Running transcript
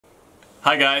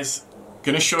Hi guys,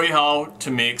 gonna show you how to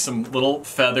make some little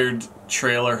feathered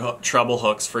treble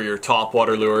hooks for your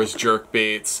topwater lures, jerk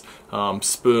baits,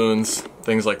 spoons,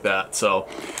 things like that. So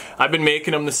I've been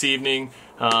making them this evening.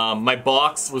 My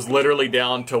box was literally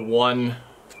down to one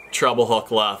treble hook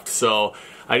left, so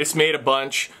I just made a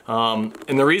bunch.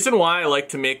 And the reason why I like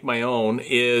to make my own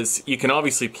is you can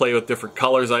obviously play with different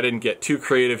colors. I didn't get too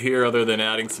creative here other than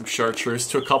adding some chartreuse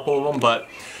to a couple of them, but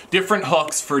different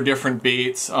hooks for different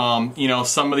baits. You know,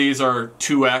 some of these are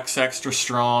 2X extra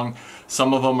strong.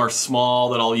 Some of them are small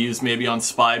that I'll use maybe on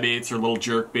spy baits or little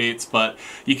jerk baits, but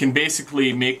you can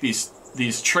basically make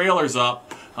these trailers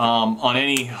up on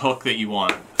any hook that you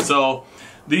want. So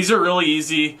these are really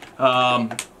easy.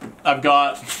 I've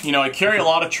got, I carry a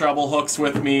lot of treble hooks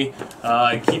with me.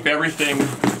 I keep everything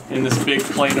in this big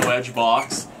Plano Edge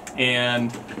box,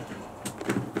 and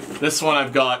this one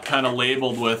I've got kind of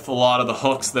labeled with a lot of the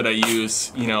hooks that I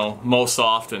use, most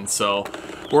often. So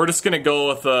we're just gonna go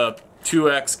with a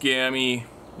 2X Gammy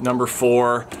number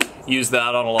 4. Use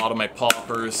that on a lot of my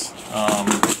poppers,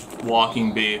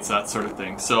 walking baits, that sort of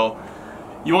thing. So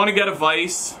you want to get a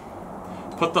vise,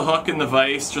 put the hook in the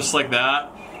vise just like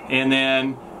that, and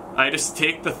then I just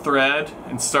take the thread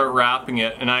and start wrapping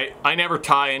it. And I never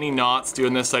tie any knots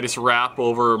doing this. I just wrap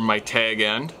over my tag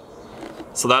end.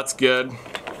 So that's good.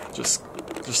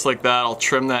 Just like that. I'll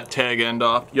trim that tag end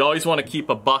off. You always want to keep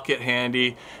a bucket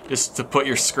handy just to put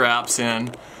your scraps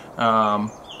in. I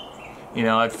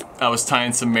was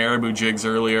tying some marabou jigs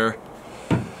earlier.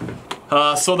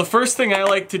 So the first thing I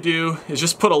like to do is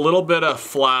just put a little bit of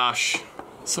flash,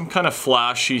 some kind of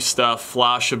flashy stuff,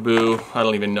 flashaboo. I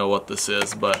don't even know what this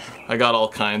is, but I got all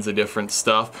kinds of different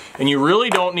stuff. And you really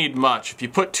don't need much. If you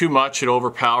put too much, it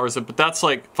overpowers it, but that's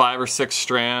like 5 or 6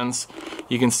 strands,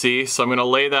 you can see. So I'm gonna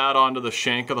lay that onto the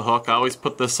shank of the hook. I always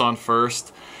put this on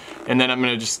first, and then I'm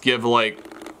gonna just give like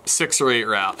 6 or 8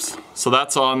 wraps. So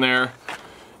that's on there,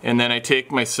 and then I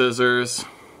take my scissors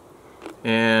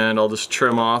and I'll just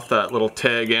trim off that little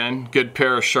tag end. Good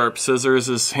pair of sharp scissors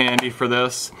is handy for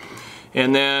this.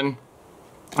 And then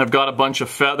I've got a bunch of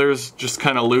feathers just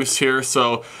kind of loose here,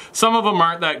 so some of them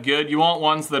aren't that good. You want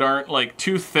ones that aren't like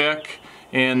too thick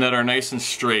and that are nice and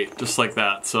straight, just like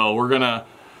that. So we're gonna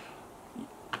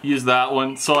use that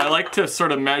one. So I like to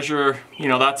sort of measure,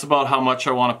 that's about how much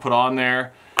I want to put on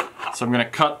there. So I'm gonna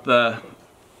cut the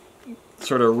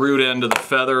sort of root end of the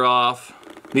feather off.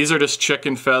 These are just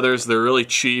chicken feathers. They're really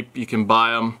cheap. You can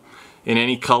buy them in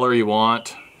any color you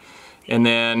want. And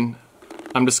then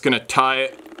I'm just gonna tie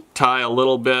a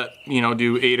little bit,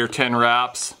 do 8 or 10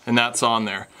 wraps, and that's on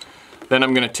there. Then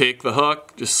I'm gonna take the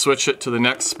hook, just switch it to the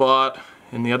next spot,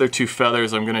 and the other 2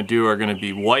 feathers I'm gonna do are gonna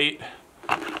be white.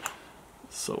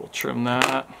 So we'll trim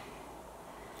that.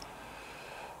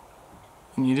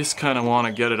 And you just kind of want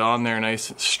to get it on there nice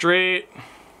and straight.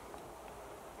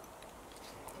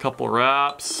 Couple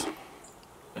wraps,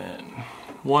 and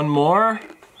one more.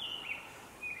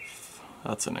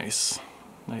 That's a nice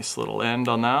little end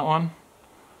on that one.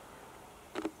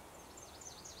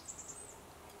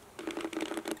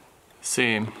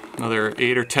 Same, another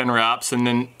 8 or 10 wraps, and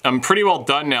then I'm pretty well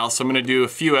done now, so I'm gonna do a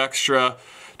few extra,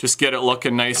 just get it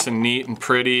looking nice and neat and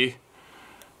pretty.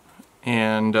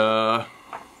 And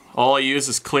all I use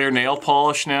is clear nail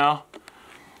polish now,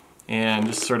 and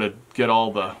just sort of get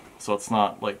all the, so it's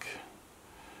not like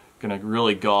gonna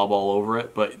really gob all over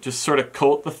it, but just sort of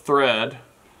coat the thread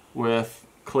with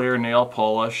clear nail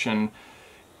polish. And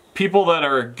people that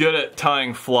are good at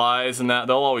tying flies and that,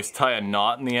 they'll always tie a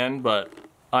knot in the end, but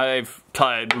I've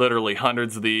tied literally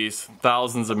hundreds of these,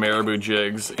 thousands of marabou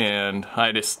jigs, and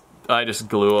I just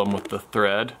glue them with the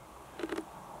thread.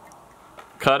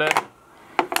 Cut it,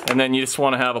 and then you just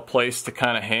want to have a place to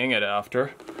kind of hang it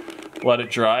after. Let it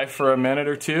dry for a minute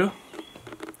or 2,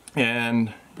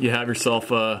 and you have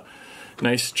yourself a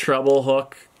nice treble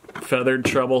hook, feathered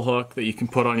treble hook that you can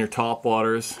put on your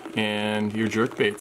topwaters and your jerk baits.